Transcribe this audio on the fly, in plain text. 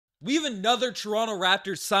We have another Toronto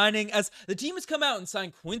Raptors signing as the team has come out and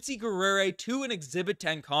signed Quincy Guerrier to an Exhibit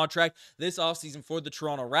 10 contract this offseason for the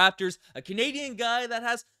Toronto Raptors, a Canadian guy that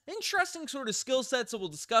has interesting sort of skill set, so we'll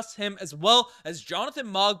discuss him, as well as Jonathan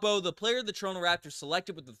Mogbo, the player the Toronto Raptors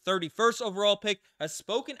selected with the 31st overall pick, has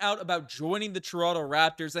spoken out about joining the Toronto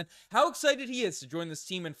Raptors and how excited he is to join this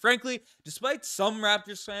team. And frankly, despite some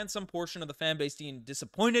Raptors fans, some portion of the fan base being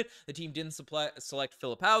disappointed the team didn't select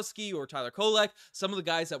Filipowski or Tyler Kolek, some of the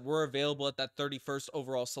guys that were available at that 31st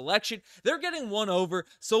overall selection, they're getting won over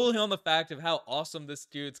solely on the fact of how awesome this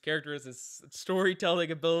dude's character is, his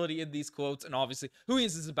storytelling ability in these quotes, and obviously who he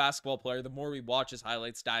is as a basketball player. The more we watch his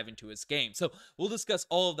highlights, dive into his game. So we'll discuss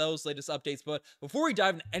all of those latest updates. But before we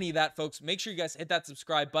dive into any of that, folks, make sure you guys hit that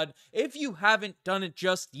subscribe button if you haven't done it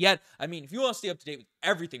just yet. I mean, if you want to stay up to date with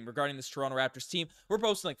everything regarding this Toronto Raptors team, we're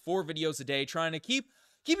posting like 4 videos a day trying to keep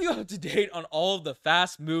you up to date on all of the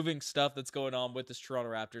fast-moving stuff that's going on with this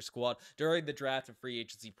Toronto Raptors squad during the draft and free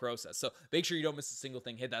agency process. So make sure you don't miss a single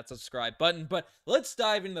thing. Hit that subscribe button. But let's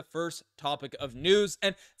dive into the first topic of news,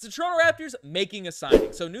 and it's the Toronto Raptors making a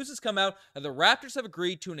signing. So news has come out that the Raptors have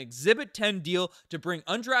agreed to an Exhibit 10 deal to bring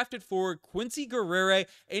undrafted forward Quincy Guerrier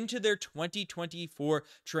into their 2024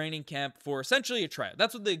 training camp for essentially a tryout.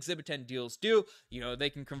 That's what the Exhibit 10 deals do. You know,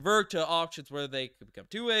 they can convert to options where they could become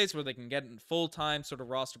two-ways, where they can get in full-time sort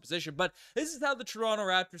of roster position. But this is how the Toronto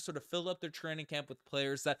Raptors sort of fill up their training camp with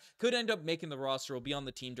players that could end up making the roster or be on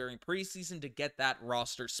the team during preseason to get that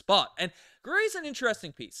roster spot. And Guerrier's an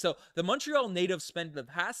interesting piece. So the Montreal native spent the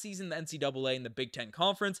past season in the NCAA in the Big Ten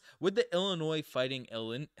Conference with the Illinois Fighting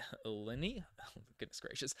Illini? Goodness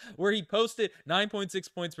gracious, where he posted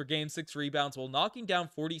 9.6 points per game, 6 rebounds, while knocking down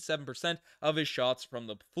 47% of his shots from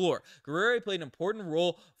the floor. Guerrier played an important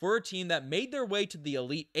role for a team that made their way to the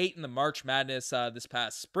Elite Eight in the March Madness this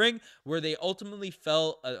past spring, where they ultimately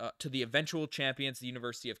fell to the eventual champions, the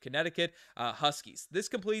University of Connecticut Huskies. This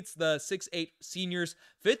completes the 6'8 senior's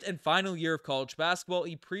 5th and final year of college basketball.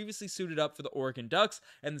 He previously suited up for the Oregon Ducks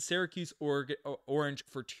and the Syracuse Orange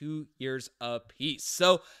for 2 years apiece.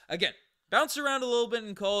 So again, bounced around a little bit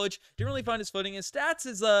in college, didn't really find his footing. His stats,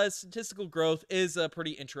 his statistical growth is a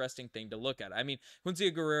pretty interesting thing to look at. I mean, Quincy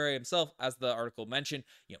Guerrier himself, as the article mentioned,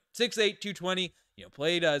 6'8", 220,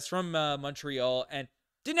 played is from Montreal, and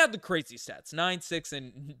didn't have the crazy stats, 9-6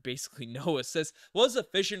 and basically no assists, was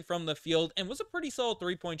efficient from the field, and was a pretty solid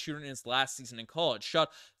three-point shooter in his last season in college. Shot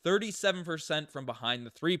 37% from behind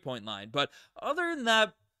the three-point line. But other than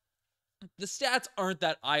that, the stats aren't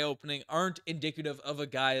that eye-opening, aren't indicative of a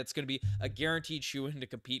guy that's going to be a guaranteed shoe-in to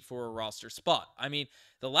compete for a roster spot. I mean,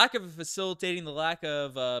 the lack of facilitating, the lack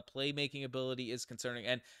of playmaking ability is concerning,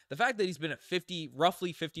 and the fact that he's been a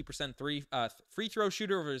roughly 50% free throw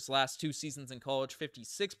shooter over his last 2 seasons in college,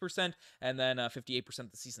 56%, and then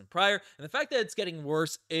 58% the season prior, and the fact that it's getting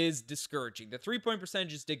worse is discouraging. The three-point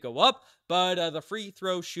percentages did go up, but the free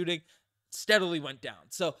throw shooting steadily went down.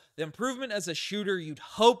 So the improvement as a shooter, you'd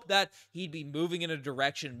hope that he'd be moving in a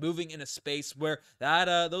direction, moving in a space where that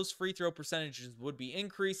those free throw percentages would be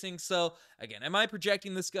increasing. So again, am I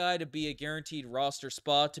projecting this guy to be a guaranteed roster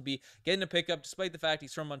spot, to be getting a pickup, despite the fact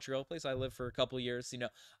he's from Montreal, place I lived for a couple of years?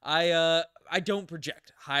 I don't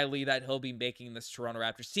project highly that he'll be making this Toronto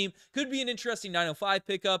Raptors team. Could be an interesting 905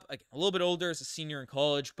 pickup. Again, a little bit older as a senior in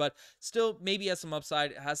college, but still maybe has some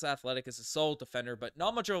upside. Has athletic as a solid defender, but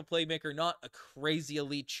not much of a playmaker, not a crazy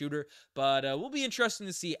elite shooter. But will be interesting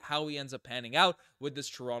to see how he ends up panning out with this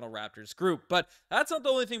Toronto Raptors group. But that's not the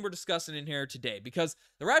only thing we're discussing in here today, because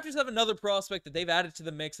the Raptors have another prospect that they've added to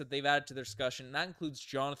the mix, that they've added to their discussion, and that includes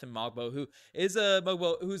Jonathan Mogbo, who's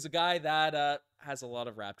a guy that has a lot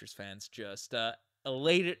of Raptors fans just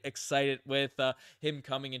elated, excited with him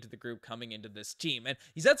coming into the group, coming into this team. And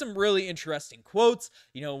he's had some really interesting quotes,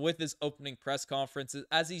 with his opening press conferences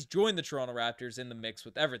as he's joined the Toronto Raptors in the mix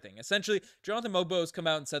with everything. Essentially, Jonathan Mogbo has come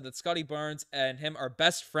out and said that Scottie Barnes and him are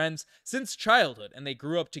best friends since childhood, and they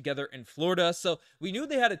grew up together in Florida. So we knew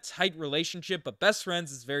they had a tight relationship, but best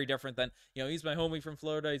friends is very different than, he's my homie from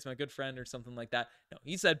Florida, he's my good friend or something like that. No,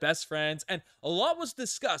 he said best friends, and a lot was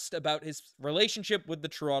discussed about his relationship with the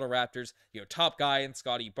Toronto Raptors, top guy and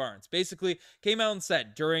Scottie Barnes. Basically came out and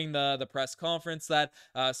said during the press conference that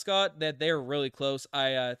that they're really close.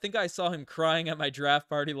 I think I saw him crying at my draft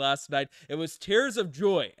party last night. It was tears of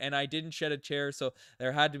joy, and I didn't shed a tear, so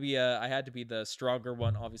there had to be I had to be the stronger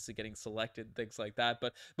one, obviously getting selected, things like that.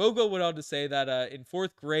 But Mogbo went on to say that in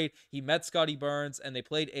 4th grade he met Scottie Barnes and they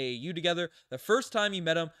played AAU together. The first time he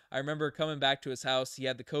met him, I remember coming back to his house. He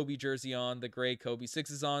had the Kobe jersey on, the gray Kobe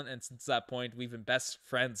 6s on, and since that point we've been best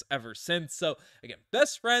friends ever since. So again,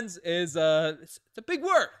 best friends is it's a big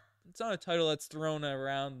word. it's not a title that's thrown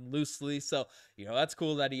around loosely. So, that's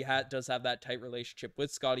cool that he does have that tight relationship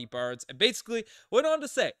with Scottie Barnes. And basically went on to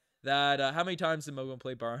say that how many times did Mogbo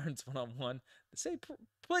play Barnes one-on-one? Say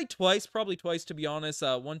play twice, probably twice to be honest.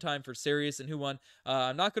 One time for Sirius, and who won?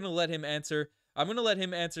 I'm not going to let him answer. I'm going to let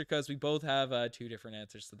him answer because we both have two different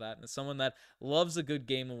answers to that. And as someone that loves a good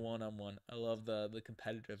game of one-on-one, I love the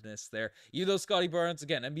competitiveness there. Even though Scottie Barnes,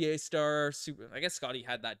 again, NBA star, I guess Scottie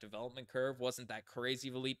had that development curve, wasn't that crazy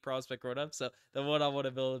of elite prospect growing up. So the one-on-one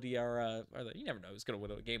ability you never know who's going to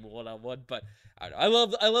win a game of one-on-one. But I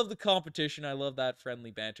love the competition. I love that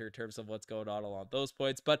friendly banter in terms of what's going on along those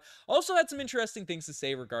points. But also had some interesting things to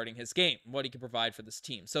say regarding his game, what he can provide for this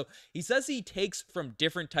team. So he says he takes from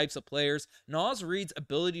different types of players. Naz Reid's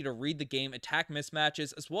ability to read the game, attack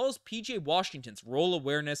mismatches, as well as PJ Washington's role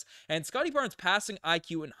awareness, and Scottie Barnes' passing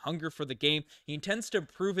IQ and hunger for the game. He intends to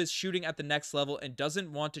improve his shooting at the next level and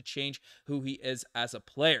doesn't want to change who he is as a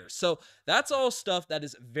player. So that's all stuff that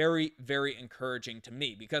is very, very encouraging to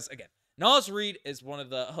me because, again, Naz Reid is one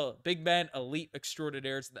of the big man elite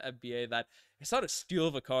extraordinaires in the NBA that it's not a steal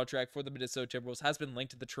of a contract for the Minnesota Timberwolves, has been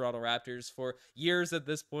linked to the Toronto Raptors for years at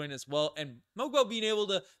this point as well. And Mogbo being able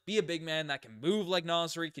to be a big man that can move like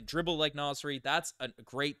Naz Reid, can dribble like Naz Reid, that's a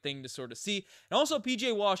great thing to sort of see. And also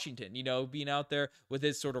PJ Washington, being out there with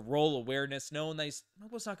his sort of role awareness, knowing that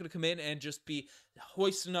Mogbo's not going to come in and just be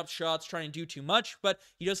hoisting up shots, trying to do too much, but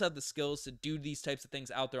he does have the skills to do these types of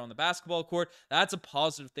things out there on the basketball court. That's a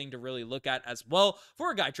positive thing to really look at as well.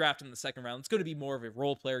 For a guy drafted in the second round, it's going to be more of a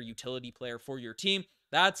role player, utility player for your team.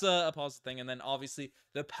 That's a positive thing. And then obviously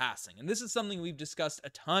the passing. And this is something we've discussed a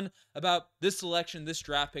ton about this selection, this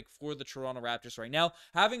draft pick for the Toronto Raptors right now.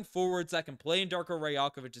 Having forwards that can play in Darko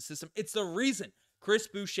Rajakovic's system. It's the reason Chris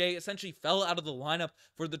Boucher essentially fell out of the lineup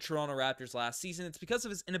for the Toronto Raptors last season. It's because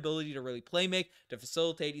of his inability to really play make, to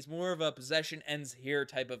facilitate. He's more of a possession ends here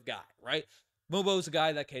type of guy, right? Mogbo's a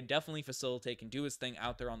guy that can definitely facilitate, can do his thing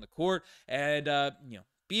out there on the court, and,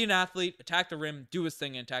 be an athlete, attack the rim, do his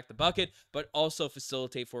thing, and attack the bucket, but also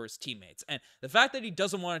facilitate for his teammates. And the fact that he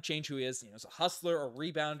doesn't want to change who he is, as a hustler or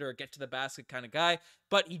rebounder or get to the basket kind of guy,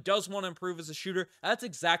 but he does want to improve as a shooter, that's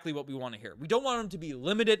exactly what we want to hear. We don't want him to be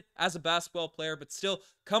limited as a basketball player, but still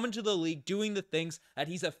come into the league doing the things that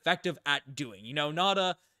he's effective at doing. Not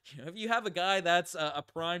a if you have a guy that's a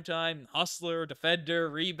primetime hustler, defender,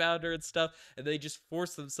 rebounder, and stuff, and they just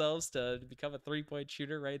force themselves to become a three-point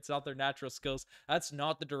shooter, right? It's not their natural skills. That's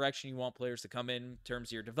not the direction you want players to come in terms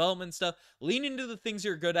of your development stuff. Lean into the things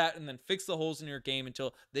you're good at, and then fix the holes in your game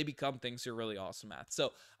until they become things you're really awesome at.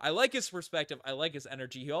 So I like his perspective. I like his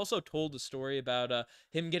energy. He also told a story about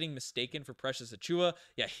him getting mistaken for Precious Achiuwa.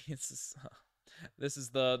 Yeah, this is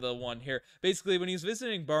the one here. Basically, when he was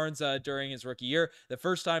visiting Barnes during his rookie year, the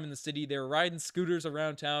first time in the city, they were riding scooters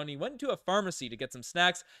around town. He went into a pharmacy to get some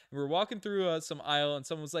snacks, and we were walking through some aisle, and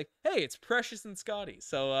someone was like, "Hey, it's Precious and Scottie."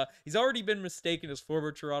 So he's already been mistaken as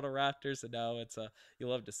former Toronto Raptors, and now it's you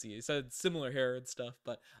love to see it. He said similar hair and stuff,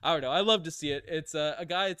 but I don't know. I love to see it. It's a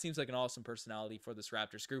guy that seems like an awesome personality for this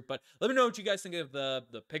Raptors group. But let me know what you guys think of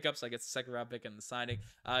the pickups. I guess the second round pick and the signing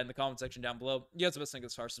in the comment section down below. You guys have been listening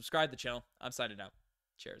this far. Subscribe to the channel. I'm signing out.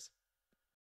 Cheers.